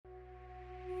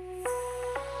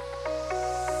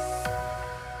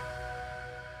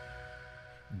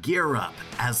Gear up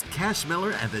as Cash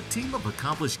Miller and the team of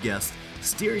accomplished guests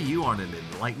steer you on an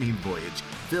enlightening voyage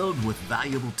filled with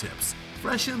valuable tips,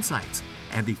 fresh insights,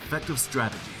 and effective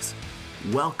strategies.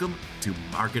 Welcome to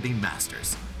Marketing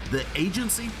Masters, the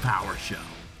Agency Power Show.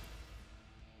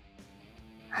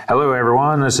 Hello,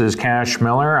 everyone. This is Cash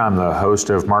Miller. I'm the host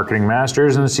of Marketing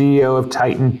Masters and the CEO of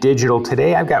Titan Digital.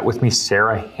 Today, I've got with me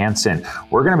Sarah Hansen.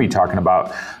 We're going to be talking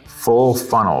about full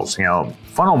funnels.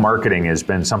 Funnel marketing has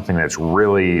been something that's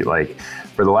really,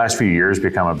 for the last few years,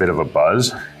 become a bit of a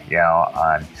buzz,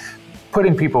 on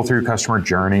putting people through customer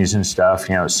journeys and stuff.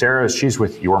 Sarah, she's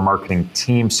with your marketing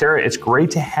team. Sarah, it's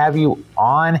great to have you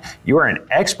on. You are an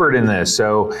expert in this.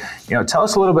 So, tell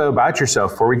us a little bit about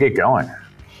yourself before we get going.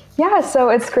 Yeah, so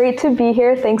it's great to be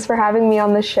here. Thanks for having me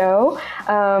on the show.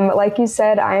 Like you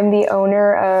said, I'm the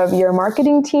owner of Your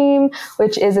Marketing Team,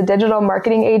 which is a digital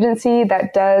marketing agency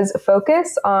that does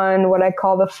focus on what I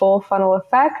call the full funnel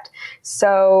effect.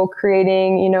 So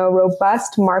creating,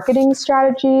 robust marketing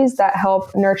strategies that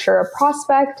help nurture a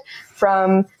prospect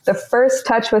from the first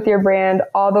touch with your brand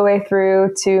all the way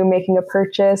through to making a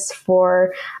purchase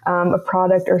for a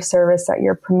product or service that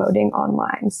you're promoting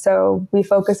online. So we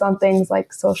focus on things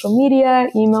like social media,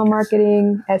 email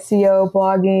marketing, SEO,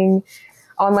 blogging,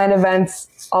 online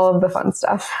events, all of the fun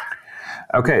stuff.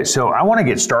 Okay, so I want to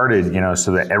get started,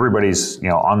 so that everybody's,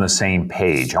 on the same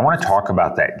page. I want to talk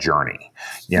about that journey.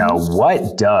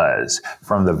 What does,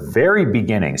 from the very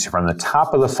beginnings, from the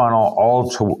top of the funnel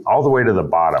all the way to the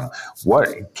bottom,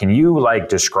 what can you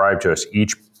describe to us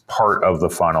each part of the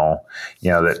funnel,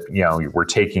 that, we're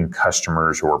taking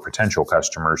customers or potential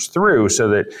customers through so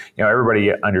that,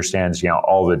 everybody understands,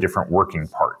 all the different working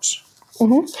parts?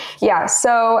 Mm-hmm. Yeah.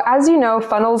 So as you know,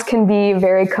 funnels can be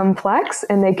very complex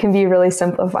and they can be really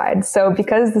simplified. So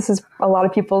because this is a lot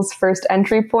of people's first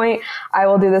entry point, I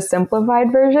will do the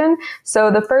simplified version.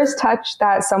 So the first touch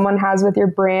that someone has with your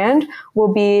brand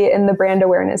will be in the brand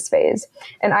awareness phase.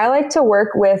 And I like to work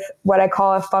with what I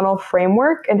call a funnel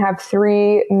framework and have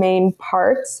three main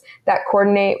parts that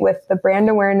coordinate with the brand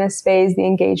awareness phase, the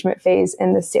engagement phase,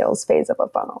 and the sales phase of a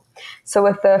funnel. So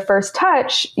with the first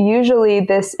touch, usually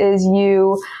this is you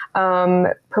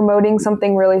promoting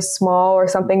something really small or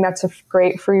something that's a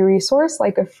great free resource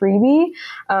like a freebie.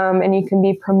 And you can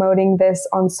be promoting this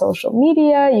on social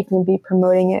media. You can be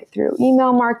promoting it through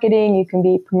email marketing. You can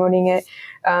be promoting it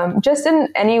just in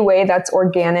any way that's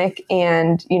organic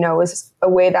and, is a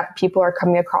way that people are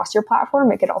coming across your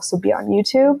platform. It could also be on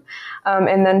YouTube.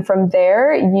 And then from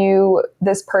there,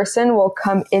 this person will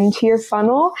come into your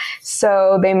funnel.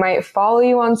 So they might follow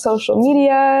you on social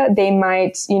media. They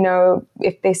might,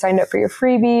 if they signed up for your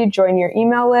freebie, join your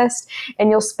email list,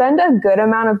 and you'll spend a good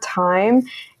amount of time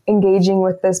engaging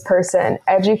with this person,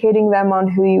 educating them on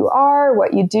who you are,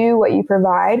 what you do, what you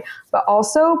provide, but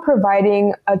also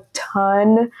providing a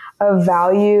ton of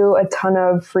value, a ton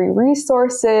of free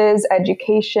resources,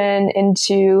 education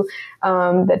into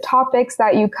the topics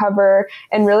that you cover,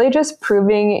 and really just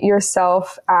proving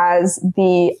yourself as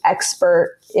the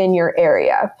expert in your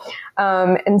area.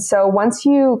 And so once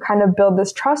you kind of build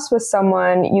this trust with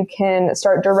someone, you can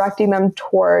start directing them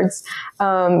towards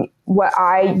what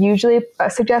I usually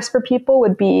suggest for people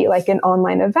would be like an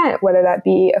online event, whether that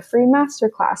be a free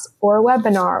masterclass or a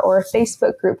webinar or a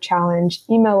Facebook group challenge,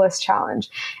 email list challenge,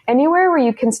 anywhere where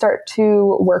you can start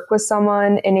to work with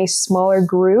someone in a smaller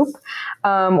group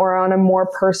or on a more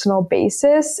personal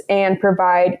basis and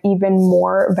provide even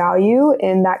more value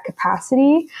in that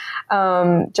capacity.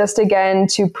 Just again,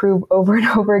 to prove over and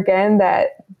over again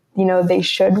that they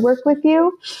should work with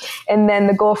you. And then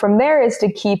the goal from there is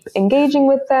to keep engaging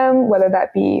with them, whether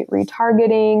that be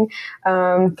retargeting,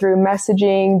 through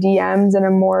messaging, DMs in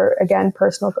a more, again,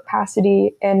 personal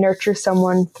capacity, and nurture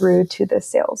someone through to the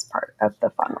sales part of the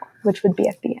funnel, which would be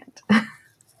at the end.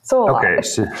 Okay,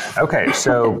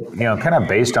 so kind of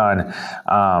based on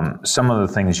some of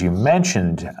the things you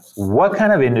mentioned, what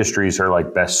kind of industries are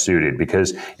best suited?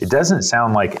 Because it doesn't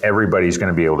sound like everybody's going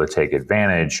to be able to take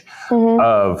advantage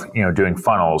of doing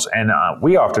funnels, and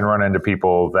we often run into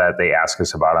people that they ask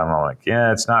us about them. I'm like,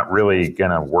 yeah, it's not really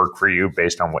going to work for you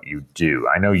based on what you do.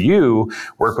 I know you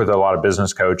work with a lot of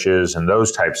business coaches and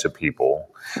those types of people.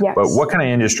 Yes. But what kind of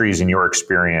industries, in your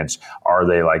experience, are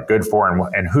they good for,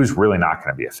 and who's really not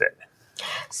going to be a fit?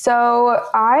 So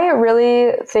I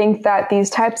really think that these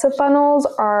types of funnels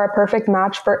are a perfect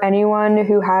match for anyone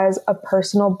who has a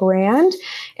personal brand.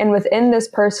 And within this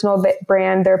personal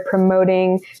brand, they're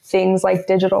promoting things like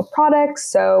digital products.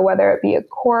 So whether it be a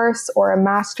course or a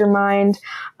mastermind,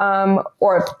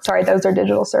 those are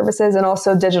digital services, and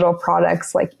also digital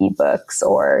products like ebooks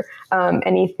or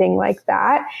anything like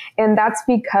that. And that's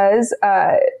because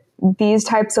these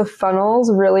types of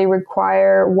funnels really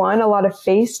require, one, a lot of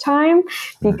face time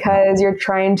because you're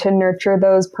trying to nurture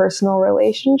those personal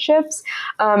relationships.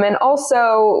 And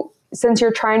also, since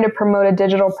you're trying to promote a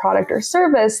digital product or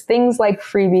service, things like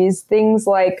freebies, things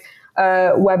like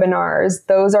webinars,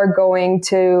 those are going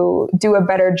to do a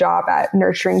better job at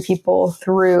nurturing people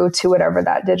through to whatever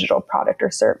that digital product or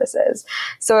service is.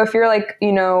 So if you're like,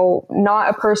 not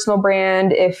a personal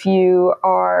brand, if you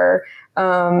are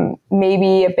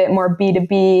maybe a bit more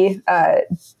B2B,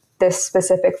 this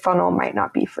specific funnel might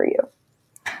not be for you.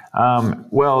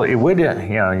 Well, it would,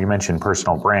 you mentioned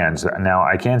personal brands. Now,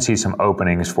 I can see some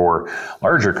openings for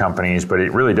larger companies, but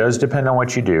it really does depend on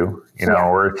what you do,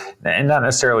 and not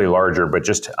necessarily larger, but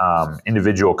just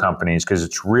individual companies, because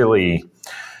it's really,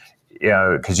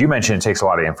 because you mentioned it takes a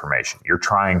lot of information. You're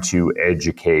trying to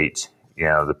educate,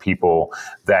 the people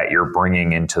that you're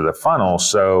bringing into the funnel.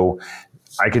 So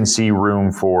I can see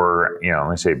room for,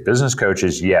 let's say business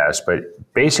coaches, yes, but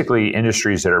basically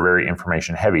industries that are very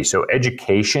information heavy. So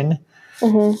education,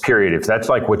 period, if that's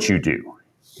like what you do,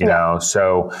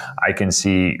 so I can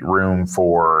see room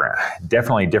for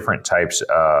definitely different types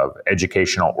of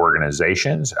educational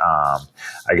organizations. I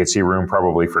could see room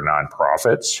probably for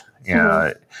nonprofits,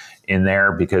 in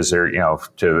there, because they're,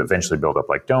 to eventually build up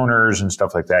like donors and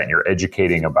stuff like that. And you're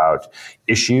educating about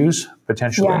issues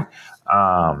potentially.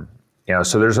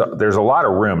 So there's a lot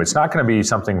of room. It's not going to be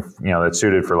something, that's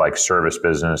suited for like service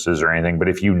businesses or anything. But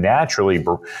if you naturally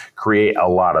create a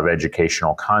lot of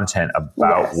educational content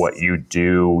about what you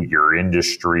do, your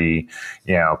industry,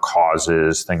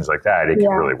 causes, things like that, it can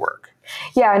really work.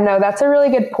 Yeah, no, that's a really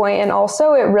good point. And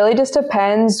also, it really just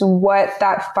depends what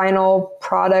that final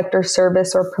product or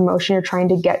service or promotion you're trying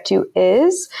to get to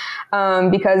is.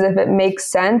 Because if it makes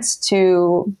sense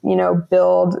to,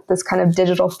 build this kind of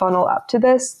digital funnel up to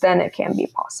this, then it can be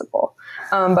possible.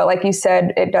 But like you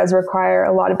said, it does require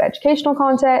a lot of educational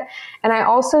content. And I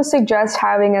also suggest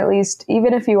having at least,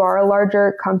 even if you are a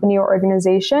larger company or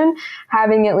organization,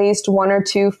 having at least one or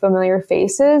two familiar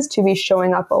faces to be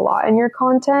showing up a lot in your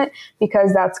content,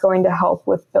 because that's going to help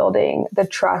with building the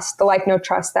trust, the like no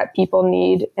trust that people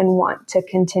need and want to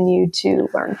continue to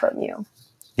learn from you.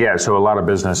 Yeah, so a lot of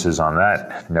businesses on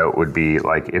that note would be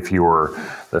like if you were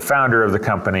the founder of the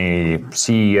company,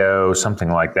 CEO,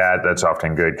 something like that, that's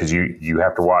often good because you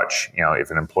have to watch, if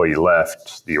an employee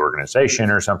left the organization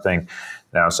or something,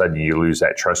 now all of a sudden you lose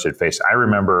that trusted face. I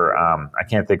remember, I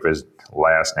can't think of his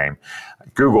last name,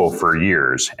 Google for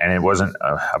years, and it wasn't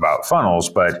about funnels,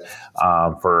 but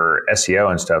for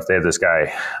SEO and stuff, they had this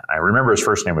guy, I remember his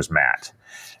first name was Matt.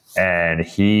 And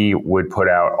he would put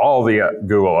out all the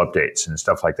Google updates and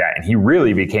stuff like that. And he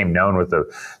really became known with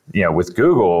with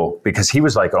Google because he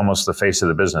was like almost the face of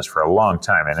the business for a long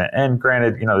time. And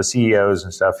granted, the CEOs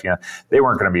and stuff, they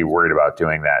weren't going to be worried about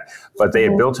doing that. But they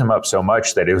had built him up so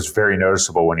much that it was very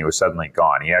noticeable when he was suddenly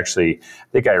gone. He actually, I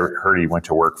think I heard he went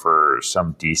to work for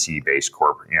some DC-based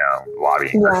corporate,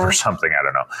 lobbying or something. I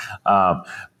don't know.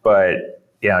 But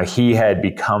he had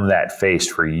become that face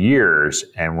for years,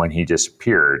 and when he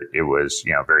disappeared, it was,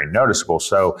 very noticeable.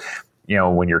 So,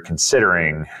 when you're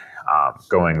considering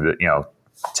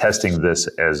testing this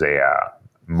as a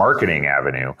marketing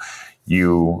avenue,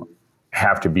 you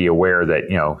have to be aware that,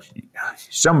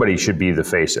 somebody should be the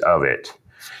face of it.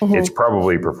 It's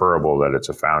probably preferable that it's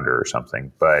a founder or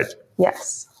something, but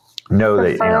yes.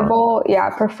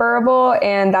 Preferable.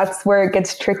 And that's where it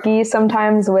gets tricky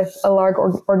sometimes with a large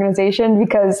organization,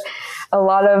 because a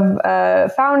lot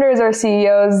of founders or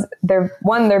CEOs, they're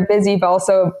busy, but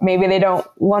also maybe they don't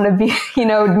want to be,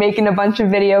 making a bunch of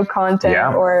video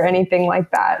content or anything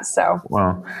like that. So,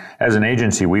 well, as an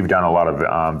agency, we've done a lot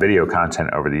of video content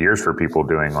over the years for people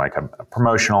doing like a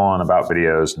promotional and about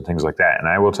videos and things like that. And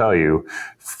I will tell you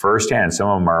firsthand, some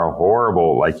of them are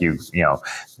horrible. Like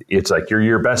it's like you're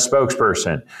your best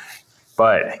spokesperson.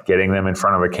 But getting them in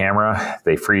front of a camera,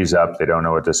 they freeze up. They don't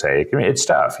know what to say. It's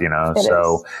tough,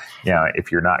 So,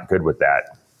 if you're not good with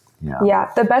that. Yeah.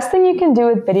 The best thing you can do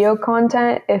with video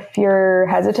content, if you're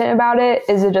hesitant about it,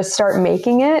 is to just start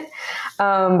making it.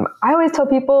 I always tell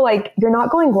people, you're not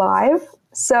going live.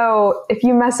 So if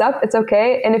you mess up, it's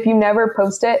okay. And if you never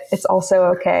post it, it's also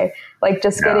okay.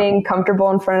 Getting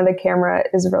comfortable in front of the camera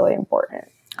is really important.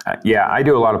 I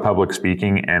do a lot of public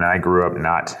speaking, and I grew up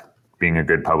not being a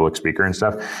good public speaker and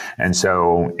stuff. And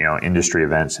so, industry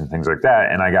events and things like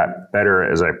that. And I got better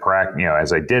as I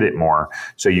as I did it more.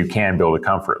 So you can build a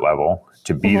comfort level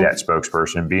to be that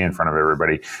spokesperson, be in front of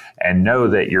everybody, and know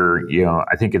that you're,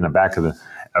 I think in the back of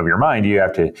your mind, you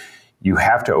have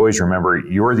to always remember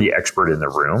you're the expert in the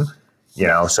room.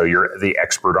 So you're the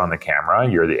expert on the camera,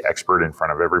 you're the expert in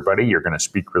front of everybody, you're going to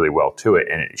speak really well to it,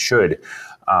 and it should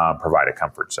provide a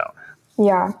comfort zone.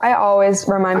 Yeah, I always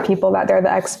remind people that they're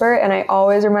the expert, and I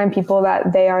always remind people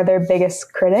that they are their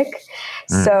biggest critic.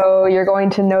 So you're going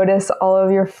to notice all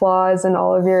of your flaws and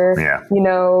all of your,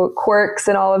 quirks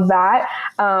and all of that.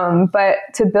 But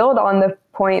to build on the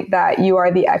point that you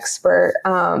are the expert,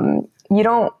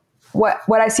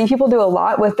 what I see people do a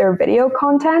lot with their video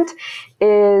content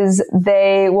is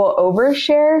they will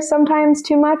overshare sometimes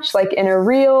too much, like in a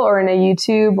reel or in a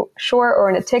YouTube short or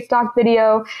in a TikTok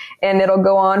video, and it'll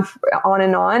go on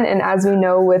and on. And as we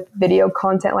know with video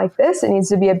content like this, it needs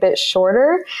to be a bit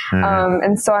shorter.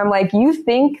 And so I'm like, you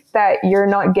think that you're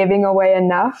not giving away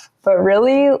enough, but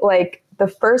really like the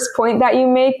first point that you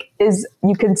make is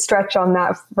you can stretch on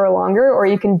that for longer, or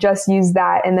you can just use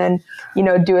that and then,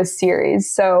 do a series.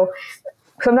 So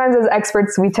sometimes as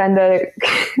experts, we tend to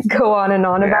go on and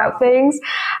on about things.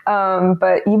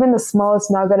 But even the smallest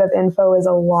nugget of info is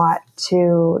a lot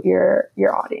to your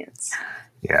audience.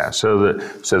 Yeah. So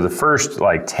the first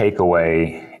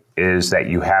takeaway is that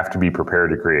you have to be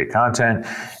prepared to create content,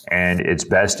 and it's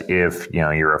best if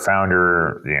you're a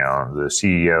founder, the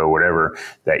CEO, whatever,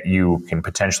 that you can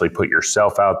potentially put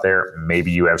yourself out there. Maybe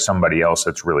you have somebody else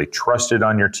that's really trusted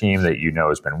on your team that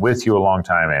has been with you a long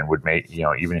time and would make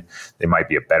even they might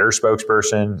be a better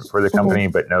spokesperson for the company,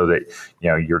 but know that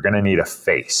you're going to need a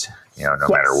face, no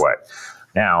matter what.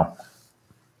 Now,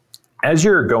 as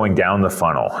you're going down the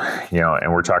funnel,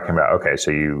 and we're talking about, okay, so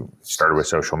you started with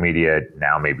social media,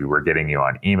 now maybe we're getting you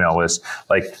on email lists.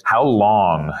 Like, how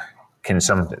long can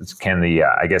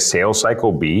the sales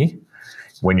cycle be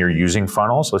when you're using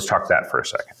funnels? Let's talk that for a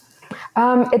second.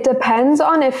 It depends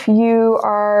on if you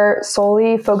are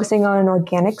solely focusing on an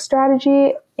organic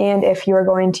strategy and if you're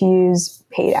going to use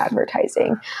paid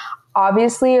advertising.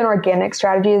 Obviously, an organic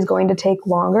strategy is going to take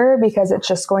longer because it's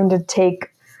just going to take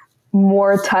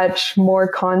more touch, more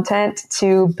content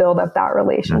to build up that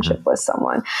relationship with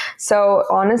someone. So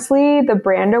honestly, the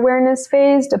brand awareness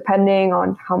phase, depending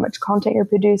on how much content you're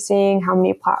producing, how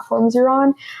many platforms you're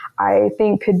on, I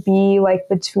think could be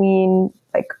between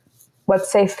let's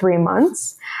say 3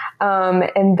 months.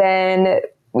 And then,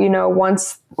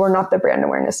 once we're not the brand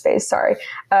awareness phase,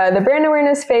 the brand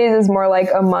awareness phase is more like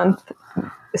a month,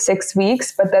 6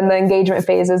 weeks, but then the engagement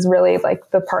phase is really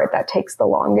the part that takes the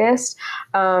longest,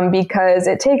 because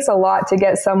it takes a lot to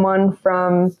get someone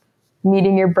from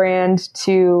meeting your brand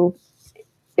to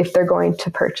if they're going to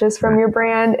purchase from your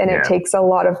brand, and it takes a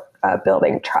lot of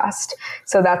building trust.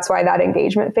 So that's why that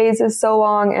engagement phase is so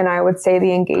long. And I would say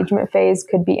the engagement phase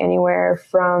could be anywhere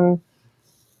from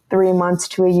 3 months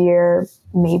to a year,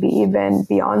 maybe even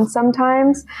beyond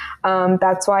sometimes.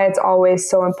 That's why it's always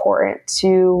so important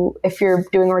to, if you're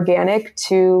doing organic,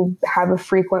 to have a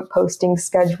frequent posting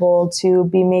schedule, to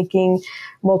be making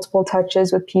multiple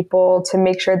touches with people, to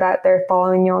make sure that they're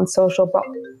following you on social.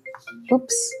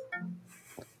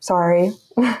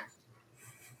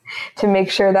 To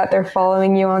make sure that they're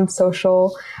following you on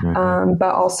social,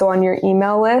 but also on your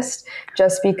email list,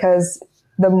 just because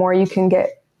the more you can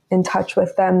get in touch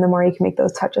with them, the more you can make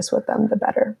those touches with them, the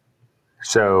better.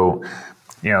 So,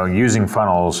 using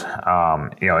funnels,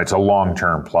 it's a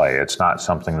long-term play. It's not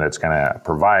something that's going to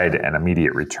provide an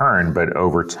immediate return, but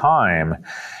over time,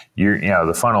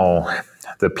 the funnel,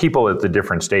 the people at the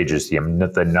different stages,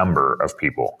 the number of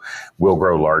people will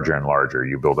grow larger and larger.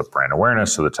 You build up brand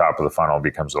awareness, so the top of the funnel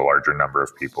becomes a larger number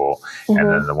of people. And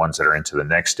then the ones that are into the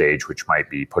next stage, which might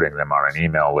be putting them on an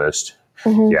email list,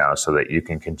 so that you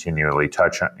can continually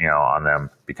touch, on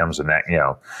them, becomes that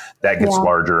gets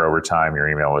larger over time. Your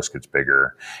email list gets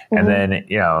bigger. And then,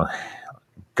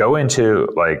 go into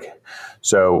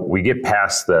so we get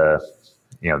past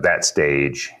that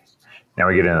stage. Now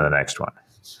we get into the next one.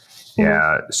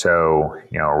 Yeah. So,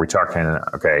 are we talking,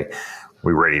 okay,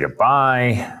 we ready to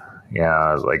buy?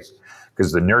 Yeah.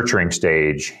 Because the nurturing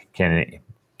stage can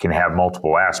have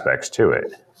multiple aspects to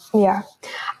it. Yeah.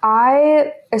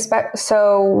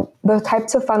 So the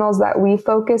types of funnels that we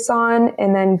focus on,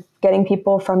 and then getting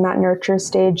people from that nurture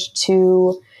stage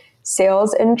to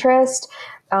sales interest,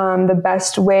 the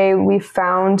best way we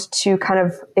found to kind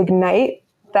of ignite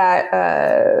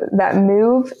that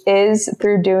move is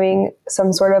through doing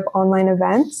some sort of online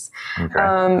events.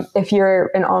 Okay. If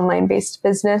you're an online based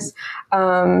business,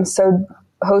 so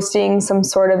hosting some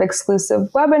sort of exclusive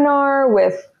webinar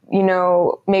with,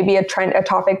 maybe a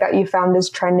topic that you found is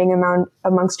trending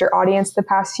amongst your audience the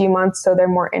past few months, so they're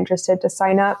more interested to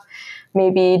sign up.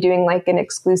 Maybe doing an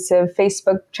exclusive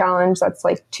Facebook challenge that's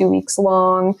 2 weeks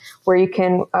long, where you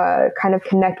can kind of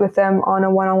connect with them on a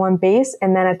one-on-one base.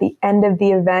 And then at the end of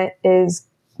the event is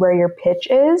where your pitch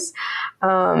is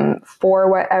for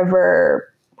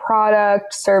whatever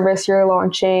product, service you're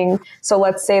launching. So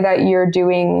let's say that you're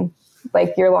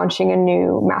launching a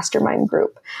new mastermind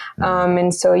group.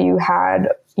 And so you had,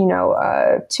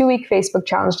 a 2-week Facebook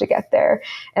challenge to get there.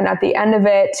 And at the end of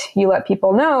it, you let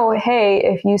people know, hey,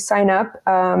 if you sign up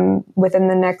within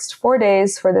the next 4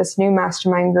 days for this new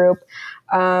mastermind group,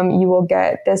 you will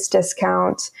get this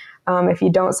discount. If you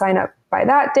don't sign up by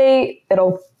that date,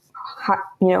 it'll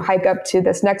hike up to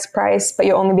this next price, but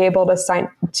you'll only be able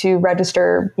to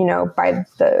register, by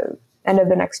the end of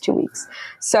the next 2 weeks.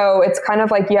 So it's kind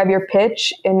of like you have your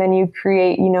pitch and then you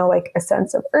create, like a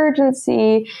sense of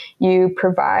urgency. You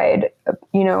provide,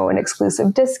 an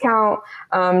exclusive discount,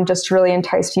 just to really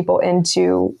entice people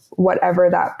into whatever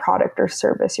that product or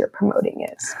service you're promoting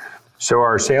is. So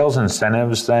are sales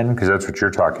incentives then, because that's what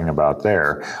you're talking about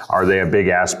there, are they a big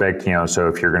aspect? So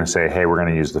if you're going to say, hey, we're going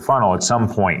to use the funnel, at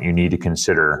some point you need to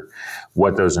consider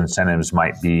what those incentives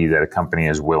might be that a company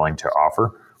is willing to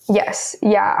offer? Yes.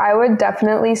 Yeah, I would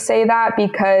definitely say that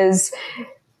because,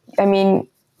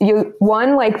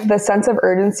 the sense of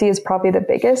urgency is probably the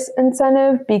biggest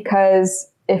incentive,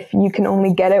 because if you can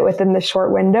only get it within the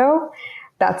short window,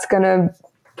 that's going to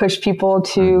push people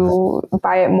to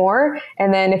buy it more.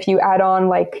 And then if you add on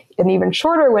like an even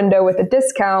shorter window with a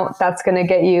discount, that's going to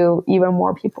get you even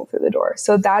more people through the door.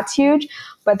 So that's huge.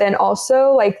 But then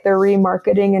also like the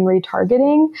remarketing and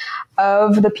retargeting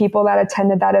of the people that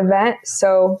attended that event.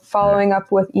 So following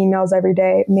up with emails every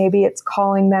day, maybe it's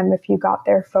calling them if you got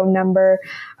their phone number,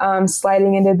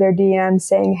 sliding into their DM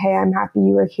saying, hey, I'm happy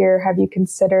you were here. Have you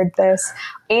considered this?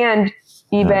 And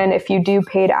even if you do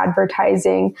paid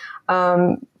advertising,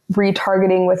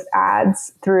 retargeting with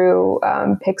ads through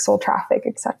pixel traffic,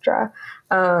 etc.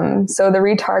 So the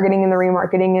retargeting and the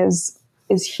remarketing is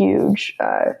huge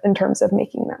in terms of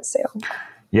making that sale.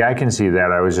 Yeah, I can see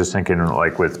that. I was just thinking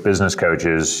like with business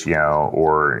coaches,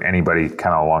 or anybody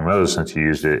kind of along those, since you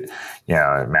used it,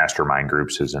 mastermind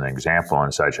groups as an example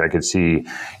and such. I could see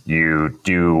you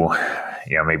do,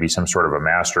 maybe some sort of a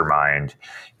mastermind,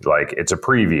 like it's a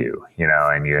preview,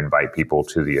 and you invite people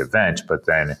to the event, but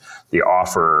then the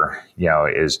offer,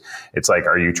 it's like,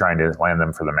 are you trying to land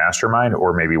them for the mastermind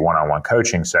or maybe one-on-one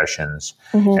coaching sessions?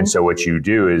 Mm-hmm. And so what you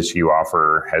do is you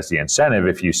offer as the incentive,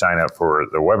 if you sign up for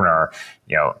the webinar,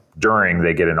 during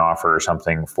they get an offer or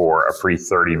something for a free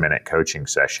 30-minute coaching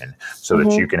session so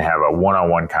that you can have a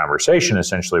one-on-one conversation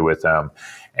essentially with them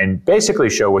and basically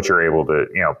show what you're able to,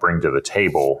 bring to the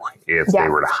table if they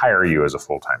were to hire you as a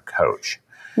full-time coach.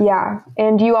 Yeah.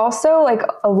 And you also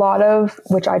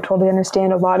which I totally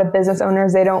understand, a lot of business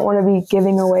owners, they don't want to be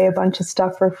giving away a bunch of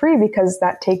stuff for free because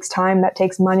that takes time, that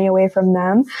takes money away from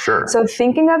them. Sure. So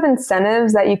thinking of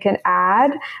incentives that you can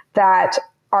add that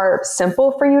are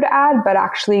simple for you to add, but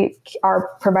actually are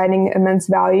providing immense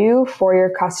value for your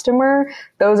customer,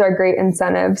 those are great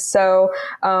incentives. So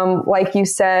like you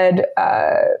said,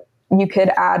 you could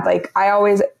add, I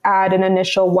always add an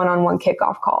initial one-on-one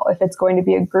kickoff call if it's going to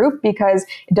be a group, because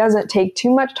it doesn't take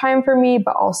too much time for me,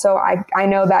 but also I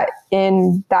know that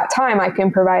in that time I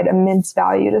can provide immense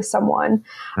value to someone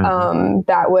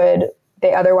that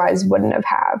they otherwise wouldn't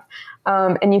have.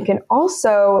 And you can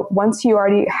also, once you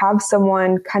already have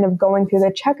someone kind of going through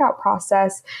the checkout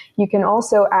process, you can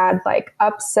also add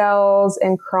upsells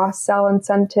and cross-sell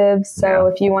incentives. So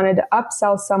if you wanted to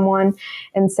upsell someone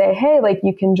and say, hey,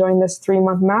 you can join this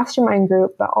 3-month mastermind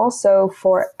group, but also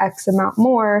for X amount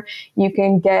more, you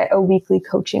can get a weekly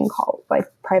coaching call,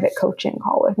 private coaching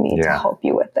call with me to help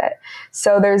you with it.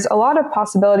 So there's a lot of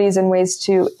possibilities and ways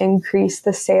to increase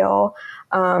the sale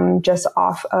just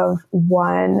off of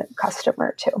one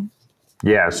customer too.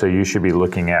 Yeah, so you should be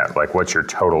looking at what's your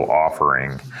total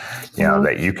offering,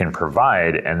 that you can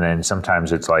provide. And then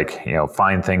sometimes it's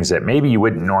find things that maybe you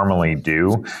wouldn't normally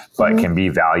do, but can be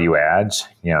value adds,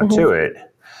 to it.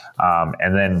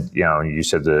 And then, you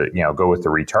said go with the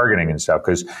retargeting and stuff,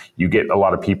 because you get a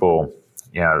lot of people,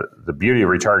 the beauty of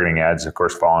retargeting ads, of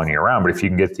course, following you around, but if you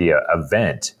can get the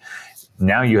event,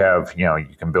 now you have, you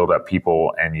can build up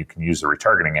people and you can use the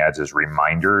retargeting ads as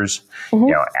reminders,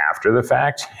 after the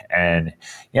fact. And,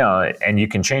 and you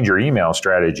can change your email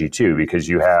strategy too, because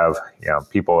you have,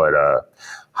 people at a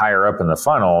higher up in the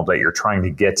funnel that you're trying to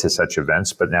get to such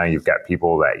events, but now you've got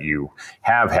people that you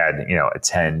have had,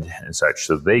 attend and such.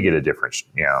 So they get a different,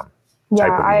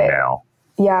 type of email.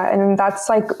 Yeah, and that's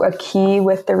a key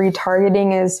with the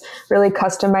retargeting is really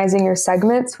customizing your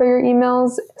segments for your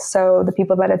emails. So the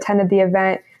people that attended the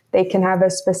event, they can have a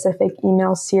specific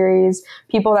email series.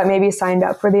 People that maybe signed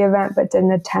up for the event but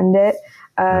didn't attend it,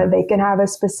 They can have a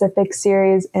specific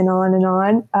series and on and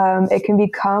on. It can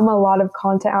become a lot of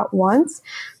content at once,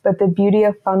 but the beauty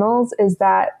of funnels is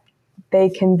that they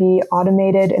can be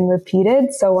automated and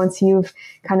repeated. So once you've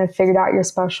kind of figured out your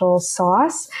special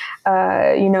sauce,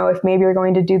 if maybe you're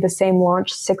going to do the same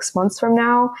launch 6 months from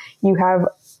now, you have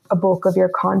a bulk of your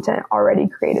content already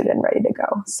created and ready to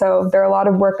go. So there are a lot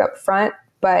of work up front,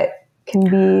 but can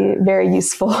be very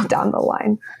useful down the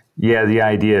line. Yeah, the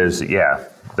idea is,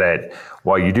 that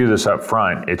while you do this up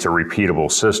front, it's a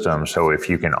repeatable system. So if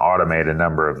you can automate a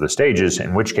number of the stages,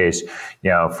 in which case,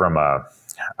 from a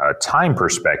time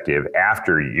perspective,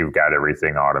 after you've got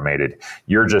everything automated,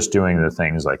 you're just doing the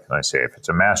things like, let's say, if it's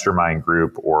a mastermind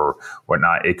group or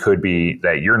whatnot, it could be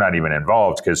that you're not even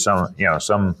involved because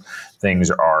some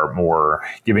things are more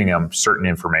giving them certain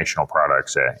informational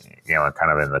products,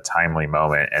 kind of in the timely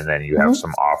moment, and then you have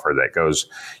some offer that goes,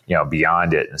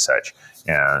 beyond it and such.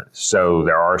 So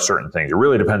there are certain things. It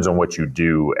really depends on what you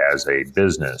do as a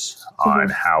business on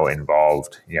how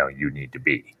involved you need to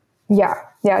be. Yeah,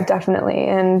 definitely.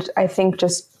 And I think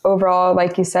just overall,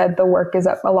 like you said, a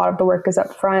lot of the work is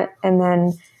up front, and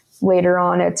then later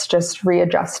on it's just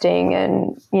readjusting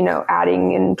and,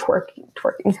 adding and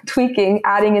tweaking,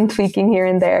 adding and tweaking here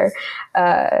and there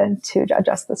to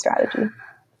adjust the strategy.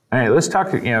 All right, let's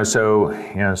talk,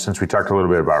 since we talked a little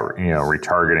bit about,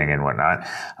 retargeting and whatnot,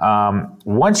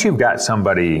 once you've got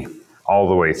somebody all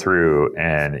the way through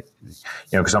and,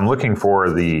 because I'm looking for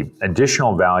the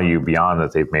additional value beyond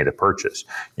that they've made a purchase,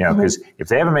 because if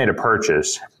they haven't made a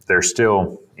purchase, they're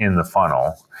still in the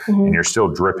funnel and you're still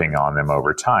dripping on them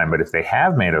over time. But if they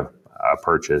have made a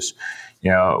purchase,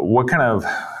 what kind of,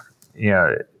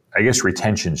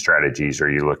 retention strategies are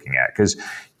you looking at? Because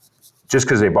just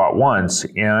because they bought once,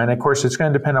 and of course it's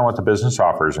going to depend on what the business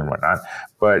offers and whatnot,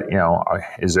 but,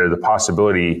 is there the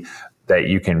possibility that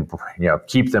you can,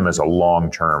 keep them as a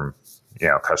long-term,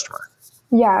 customer?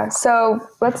 Yeah. So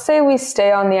let's say we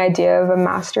stay on the idea of a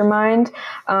mastermind,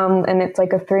 and it's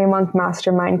like a 3-month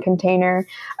mastermind container.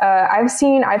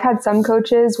 I've had some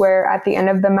coaches where at the end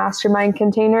of the mastermind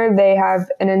container, they have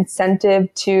an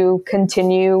incentive to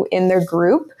continue in their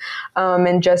group,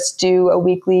 and just do a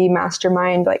weekly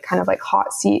mastermind, kind of like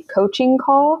hot seat coaching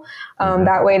call.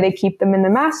 That way they keep them in the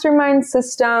mastermind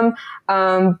system.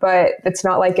 But it's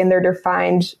not like in their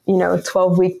defined,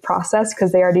 12-week process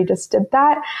because they already just did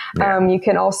that. Yeah. You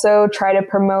can also try to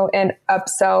promote and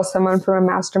upsell someone from a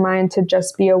mastermind to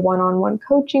just be a one-on-one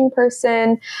coaching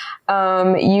person.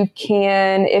 You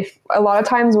can, if a lot of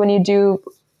times when you do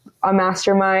a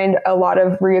mastermind, a lot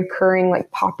of reoccurring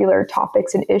popular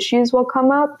topics and issues will come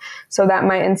up. So that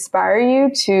might inspire you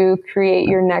to create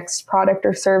your next product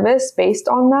or service based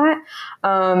on that.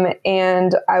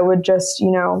 And I would just,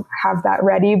 have that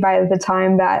ready by the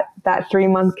time that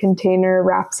 3-month container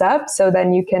wraps up. So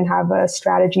then you can have a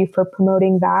strategy for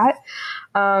promoting that.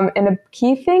 And a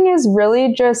key thing is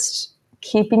really just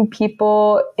keeping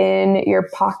people in your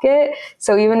pocket.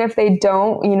 So even if they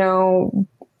don't,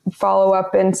 follow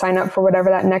up and sign up for whatever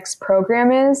that next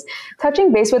program is,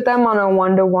 touching base with them on a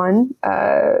one-to-one,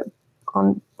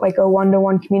 on like a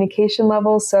one-to-one communication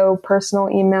level. So personal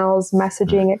emails,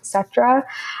 messaging, etc.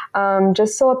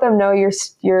 Just to let them know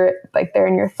you're like they're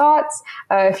in your thoughts.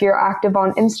 If you're active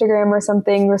on Instagram or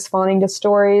something, responding to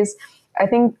stories. I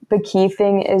think the key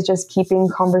thing is just keeping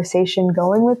conversation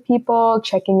going with people,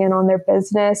 checking in on their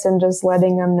business, and just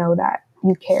letting them know that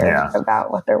you care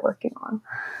about what they're working on.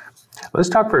 Let's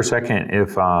talk for a second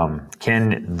if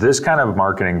can this kind of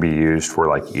marketing be used for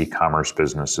like e-commerce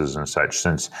businesses and such,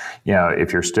 since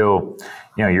if you're still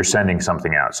you're sending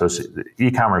something out. So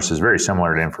e-commerce is very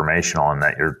similar to informational in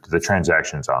that the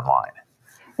transaction's online.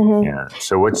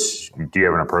 So do you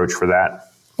have an approach for that?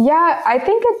 Yeah, I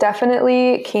think it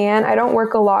definitely can. I don't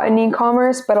work a lot in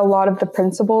e-commerce, but a lot of the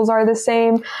principles are the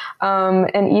same.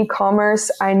 And e-commerce,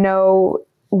 I know,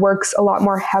 works a lot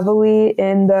more heavily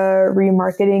in the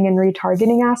remarketing and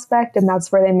retargeting aspect, and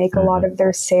that's where they make a lot of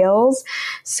their sales.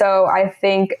 So I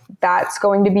think that's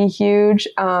going to be huge.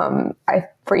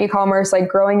 For e-commerce, like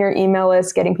growing your email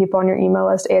list, getting people on your email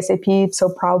list ASAP. So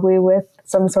probably with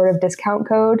some sort of discount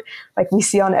code, like we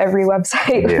see on every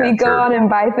website we go on and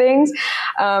buy things,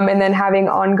 and then having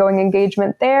ongoing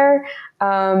engagement there.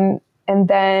 And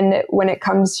then when it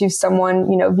comes to someone,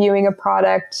 viewing a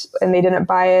product and they didn't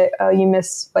buy it,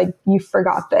 you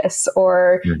forgot this,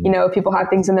 or, people have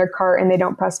things in their cart and they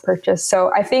don't press purchase.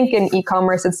 So I think in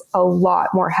e-commerce, it's a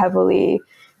lot more heavily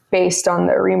based on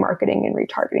the remarketing and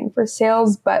retargeting for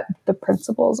sales, but the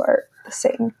principles are the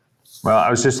same. Well,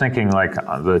 I was just thinking like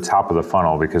the top of the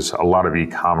funnel, because a lot of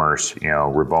e-commerce,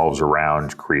 revolves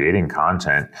around creating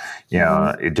content.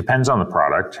 It depends on the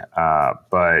product,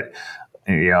 but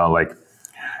it's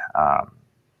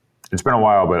been a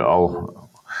while, but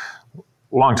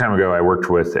a long time ago, I worked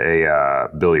with a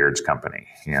billiards company.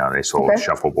 They sold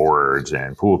shuffleboards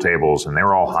and pool tables, and they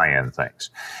were all high-end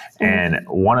things. And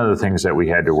one of the things that we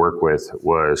had to work with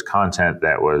was content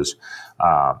that was,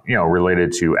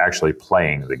 related to actually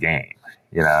playing the game.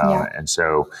 And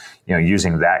so,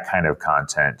 using that kind of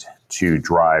content to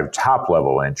drive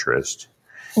top-level interest.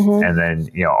 And then,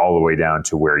 all the way down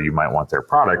to where you might want their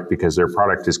product, because their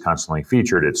product is constantly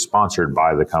featured. It's sponsored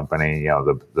by the company.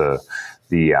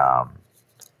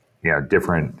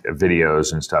 Different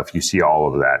videos and stuff. You see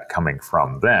all of that coming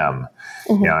from them.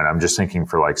 And I'm just thinking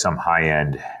for like some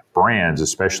high-end brands,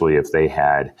 especially if they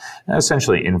had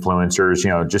essentially influencers,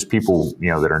 just people,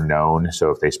 that are known. So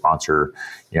if they sponsor,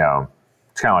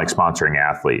 it's kind of like sponsoring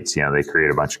athletes. They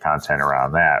create a bunch of content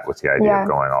around that with the idea of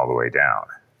going all the way down.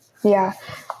 Yeah.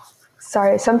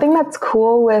 Sorry. Something that's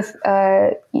cool with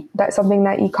that's something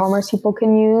that e-commerce people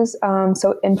can use.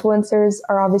 So influencers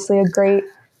are obviously a great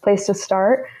place to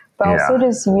start, but also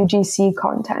just UGC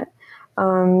content.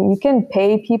 You can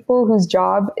pay people whose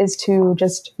job is to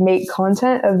just make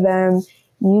content of them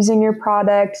using your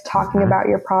product, talking about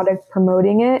your product,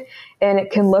 promoting it, and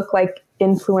it can look like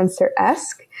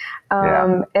influencer-esque.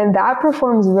 And that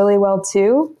performs really well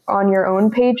too on your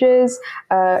own pages,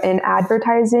 in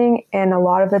advertising. And a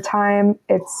lot of the time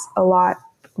it's a lot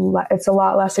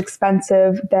less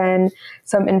expensive than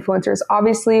some influencers.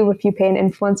 Obviously, if you pay an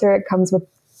influencer, it comes with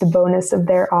the bonus of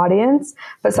their audience,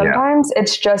 but sometimes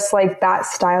it's just like that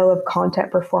style of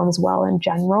content performs well in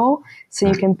general. So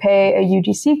you can pay a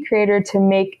UGC creator to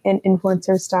make an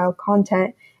influencer style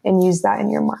content and use that in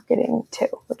your marketing too,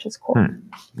 which is cool.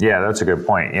 Yeah, that's a good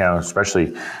point.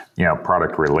 Especially,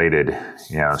 product related,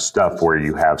 stuff where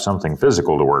you have something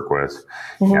physical to work with,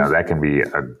 that can be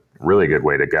a really good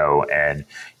way to go. And,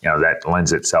 that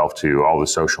lends itself to all the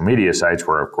social media sites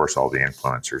where, of course, all the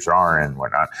influencers are and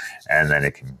whatnot. And then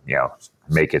it can,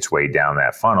 make its way down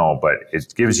that funnel. But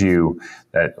it gives you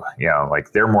that,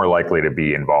 like they're more likely to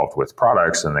be involved with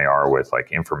products than they are with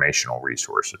like informational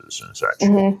resources and such.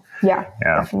 Yeah,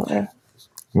 definitely.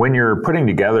 When you're putting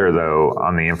together, though,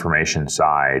 on the information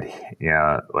side,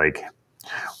 like,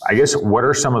 I guess, what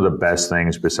are some of the best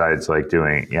things besides like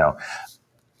doing,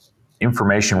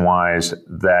 information-wise,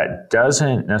 that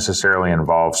doesn't necessarily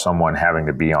involve someone having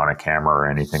to be on a camera or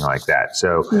anything like that?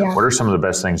 So what are some of the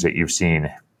best things that you've seen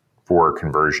for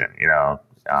conversion,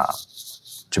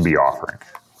 to be offering?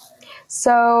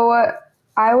 So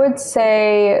I would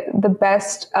say the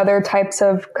best other types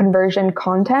of conversion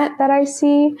content that I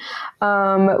see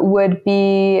would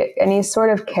be any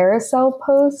sort of carousel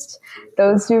post.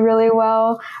 Those do really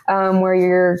well, where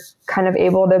you're kind of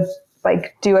able to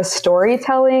like do a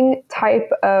storytelling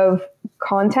type of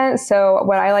content. So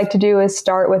what I like to do is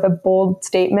start with a bold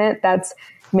statement that's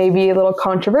maybe a little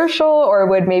controversial or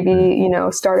would maybe,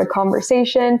 start a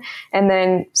conversation, and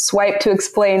then swipe to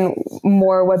explain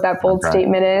more what that bold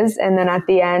statement is. And then at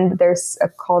the end, there's a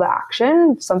call to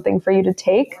action, something for you to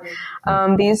take.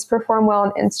 These perform well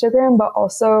on Instagram, but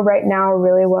also right now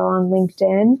really well on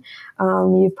LinkedIn.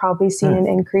 You've probably seen an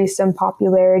increase in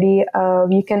popularity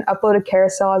of, you can upload a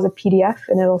carousel as a PDF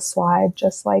and it'll slide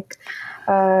just like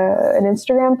an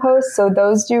Instagram post. So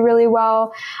those do really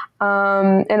well.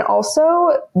 And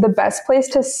also the best place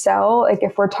to sell, like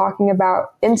if we're talking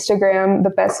about Instagram,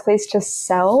 the best place to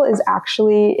sell is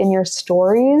actually in your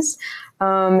stories,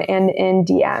 and in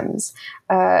DMs.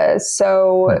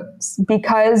 So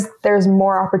because there's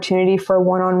more opportunity for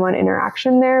one-on-one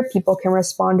interaction there, people can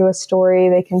respond to a story,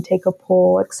 they can take a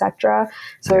poll, etc.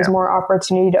 So there's more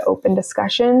opportunity to open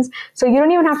discussions. So you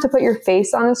don't even have to put your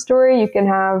face on a story. You can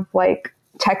have like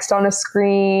text on a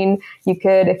screen. You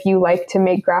could, if you like to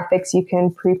make graphics, you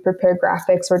can pre-prepare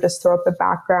graphics or just throw up a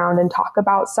background and talk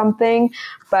about something.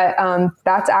 But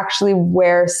that's actually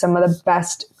where some of the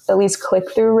best, at least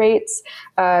click-through rates,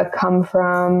 come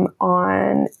from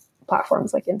on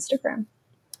platforms like Instagram.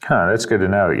 That's good to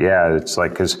know. Yeah, it's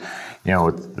like, because,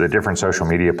 with the different social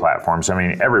media platforms, I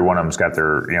mean, every one of them's got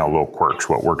their, little quirks,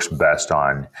 what works best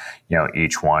on,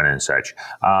 each one and such.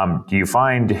 Do you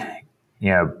find,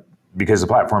 because the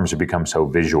platforms have become so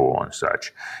visual and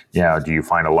such, do you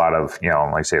find a lot of,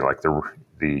 like say, like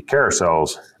the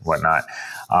carousels, whatnot,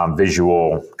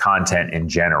 visual content in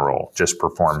general just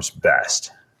performs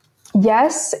best?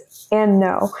 Yes and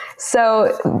no.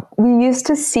 So we used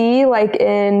to see like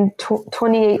in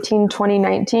 2018,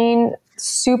 2019,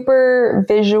 super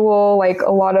visual, like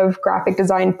a lot of graphic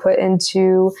design put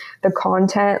into the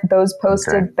content, those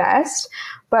posted best.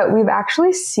 But we've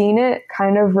actually seen it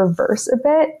kind of reverse a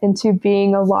bit into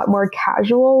being a lot more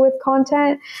casual with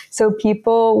content. So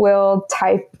people will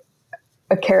type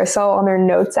a carousel on their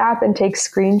notes app and take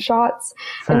screenshots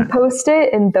and post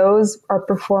it. And those are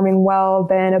performing well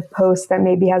than a post that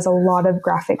maybe has a lot of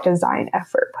graphic design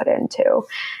effort put into.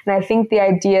 And I think the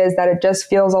idea is that it just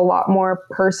feels a lot more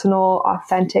personal,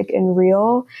 authentic, and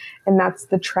real. And that's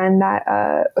the trend that,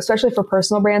 especially for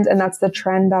personal brands, and that's the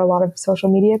trend that a lot of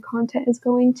social media content is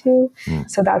going to.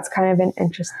 So that's kind of an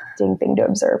interesting thing to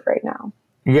observe right now.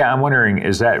 Yeah, I'm wondering,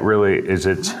 is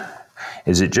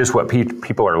it just what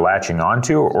people are latching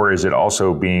onto, or is it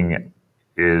also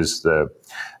the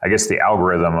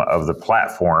algorithm of the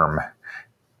platform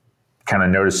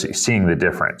kind of seeing the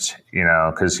difference,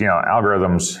 because,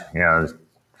 algorithms,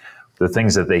 the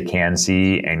things that they can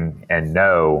see and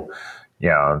know,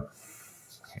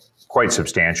 quite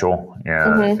substantial,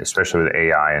 especially with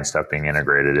AI and stuff being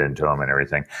integrated into them and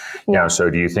everything. So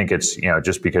do you think it's,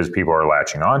 just because people are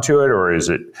latching onto it, or is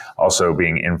it also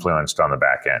being influenced on the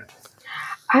back end?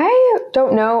 I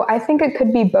don't know. I think it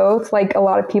could be both. Like, a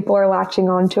lot of people are latching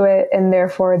onto it, and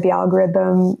therefore the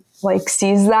algorithm like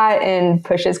sees that and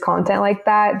pushes content like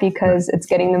that because it's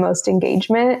getting the most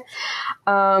engagement.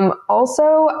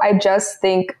 Also, I just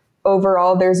think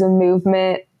overall there's a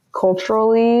movement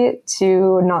culturally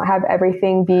to not have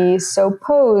everything be so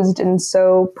posed and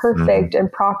so perfect and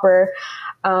proper.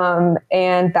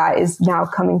 And that is now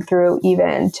coming through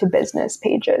even to business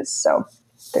pages. So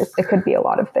it could be a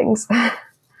lot of things.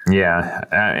 Yeah,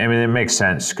 I mean, it makes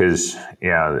sense because,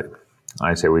 like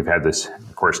I say, we've had this,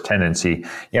 of course, tendency,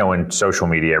 when social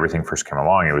media, everything first came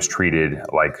along, it was treated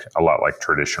like a lot like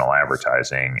traditional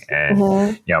advertising.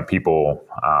 And, people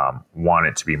want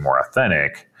it to be more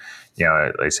authentic.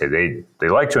 They say they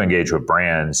like to engage with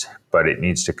brands, but it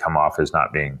needs to come off as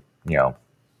not being,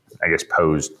 I guess,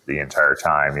 posed the entire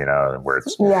time, where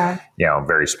it's,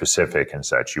 very specific and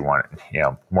such. You want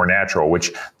it, more natural,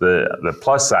 which the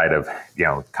plus side of,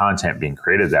 content being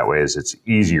created that way is it's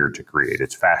easier to create.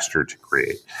 It's faster to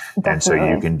create. Definitely. And so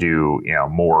you can do,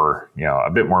 more,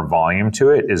 a bit more volume to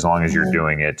it, as long as you're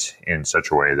doing it in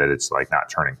such a way that it's like not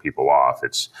turning people off.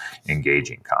 It's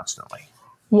engaging constantly.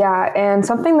 Yeah. And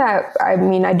something that I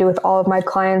do with all of my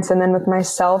clients and then with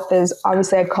myself is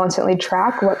obviously I constantly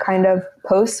track what kind of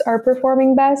posts are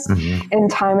performing best.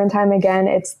 And time again,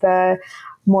 it's the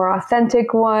more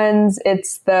authentic ones.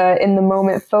 It's the in the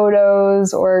moment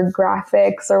photos or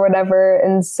graphics or whatever.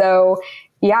 And so,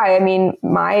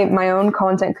 my own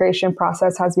content creation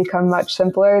process has become much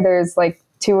simpler. There's like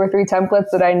 2 or 3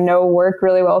 templates that I know work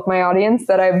really well with my audience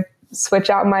that I've switch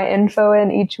out my info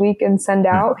in each week and send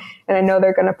out, and I know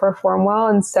they're going to perform well.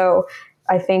 And so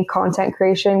I think content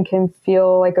creation can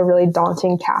feel like a really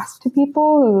daunting task to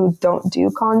people who don't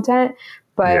do content,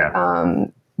 but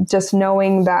just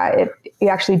knowing that you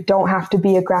actually don't have to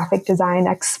be a graphic design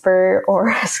expert or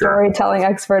a storytelling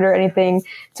expert or anything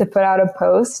to put out a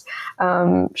post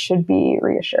should be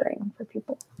reassuring for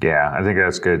people. Yeah, I think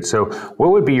that's good. So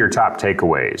what would be your top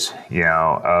takeaways,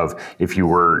 of if you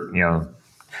were,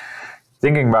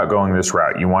 thinking about going this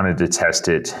route, you wanted to test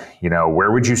it,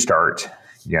 where would you start,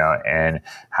 and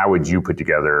how would you put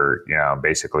together,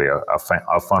 basically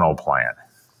a funnel plan?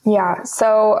 Yeah.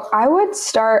 So I would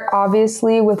start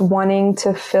obviously with wanting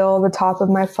to fill the top of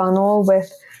my funnel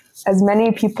with as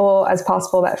many people as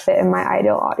possible that fit in my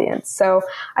ideal audience. So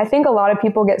I think a lot of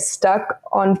people get stuck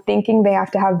on thinking they have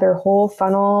to have their whole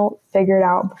funnel figured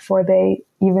out before they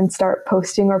even start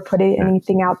posting or putting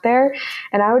anything out there.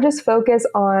 And I would just focus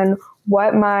on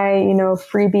what my,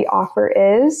 freebie offer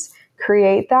is,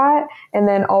 create that, and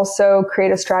then also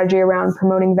create a strategy around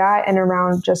promoting that and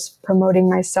around just promoting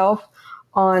myself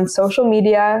on social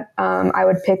media. I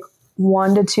would pick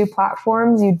 1 to 2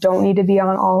 platforms. You don't need to be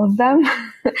on all of them.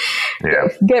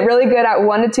 Get really good at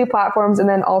 1 to 2 platforms, and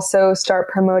then also start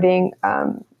promoting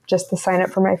just to sign up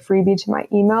for my freebie to my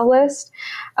email list,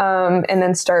 and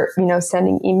then start,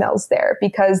 sending emails there.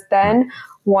 Because then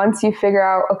once you figure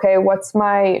out, okay, what's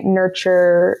my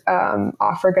nurture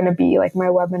offer going to be, like my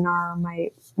webinar,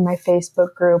 my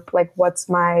Facebook group, like what's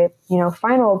my,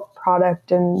 final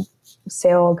product and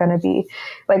sale going to be,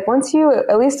 like once you,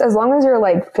 at least as long as you're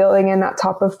like filling in that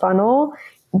top of funnel,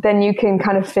 then you can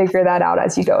kind of figure that out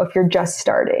as you go if you're just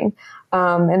starting.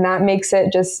 And that makes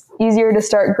it just easier to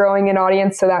start growing an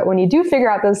audience so that when you do figure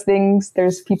out those things,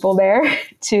 there's people there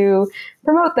to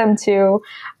promote them to.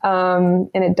 And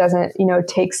it doesn't,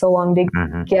 take so long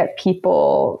to get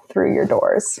people through your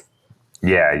doors.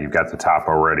 Yeah, you've got the top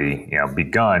already,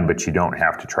 begun, but you don't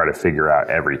have to try to figure out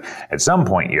at some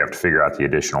point you have to figure out the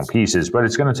additional pieces, but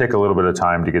it's going to take a little bit of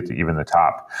time to get to even the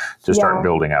top to start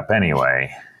building up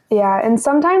anyway. Yeah, and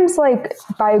sometimes like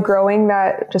by growing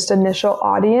that just initial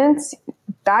audience,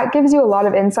 that gives you a lot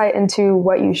of insight into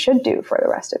what you should do for the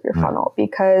rest of your funnel,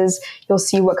 because you'll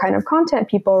see what kind of content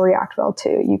people react well to.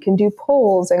 You can do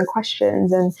polls and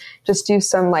questions and just do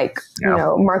some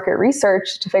market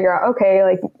research to figure out, okay,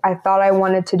 like I thought I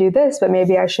wanted to do this, but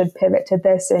maybe I should pivot to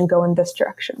this and go in this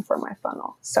direction for my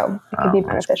funnel. So it could be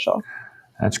beneficial.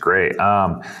 That's great.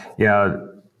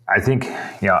 I think,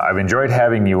 I've enjoyed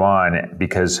having you on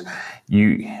because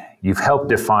you've helped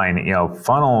define,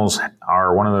 funnels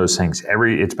are one of those things.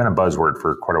 It's been a buzzword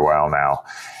for quite a while now,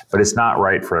 but it's not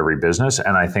right for every business.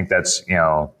 And I think that's,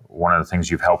 one of the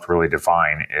things you've helped really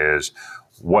define is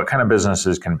what kind of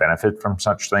businesses can benefit from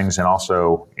such things, and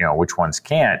also, which ones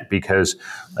can't, because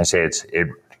I say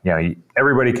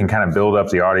everybody can kind of build up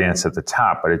the audience at the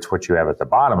top, but it's what you have at the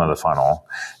bottom of the funnel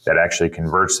that actually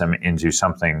converts them into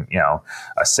something, a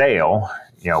sale.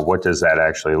 What does that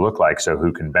actually look like? So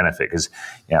who can benefit? Because,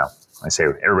 I say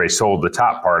everybody sold the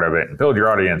top part of it and build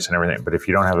your audience and everything, but if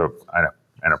you don't have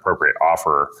an appropriate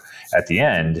offer at the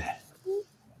end,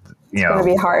 it's going to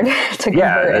be hard to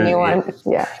convert anyone.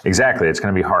 Yeah, exactly. It's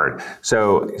going to be hard.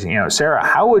 So, Sarah,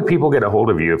 how would people get a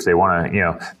hold of you if they want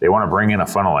to bring in a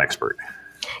funnel expert?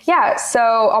 Yeah, so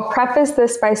I'll preface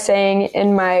this by saying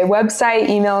in my website,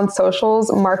 email, and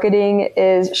socials, marketing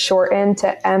is shortened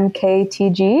to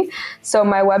MKTG. So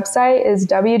my website is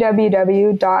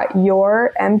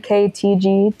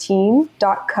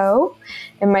www.yourmktgteam.co.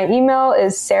 And my email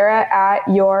is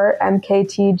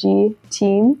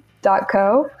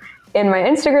sarah@yourmktgteam.co. And my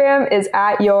Instagram is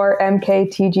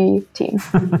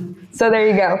 @yourmktgteam. So there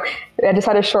you go. I just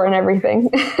had to shorten everything.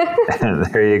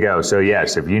 There you go. So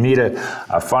yes, if you need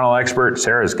a funnel expert,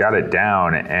 Sarah's got it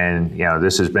down. And,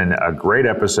 this has been a great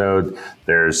episode.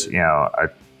 There's, a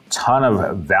ton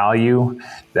of value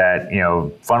that,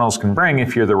 funnels can bring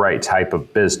if you're the right type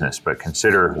of business, but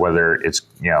consider whether it's,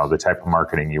 the type of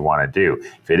marketing you want to do.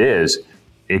 If it is,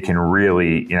 it can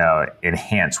really,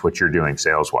 enhance what you're doing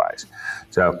sales-wise.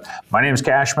 So my name is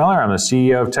Cash Miller. I'm the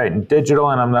CEO of Titan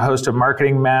Digital, and I'm the host of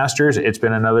Marketing Masters. It's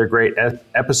been another great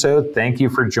episode. Thank you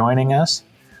for joining us.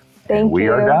 Thank you. We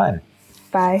are done.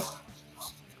 Bye.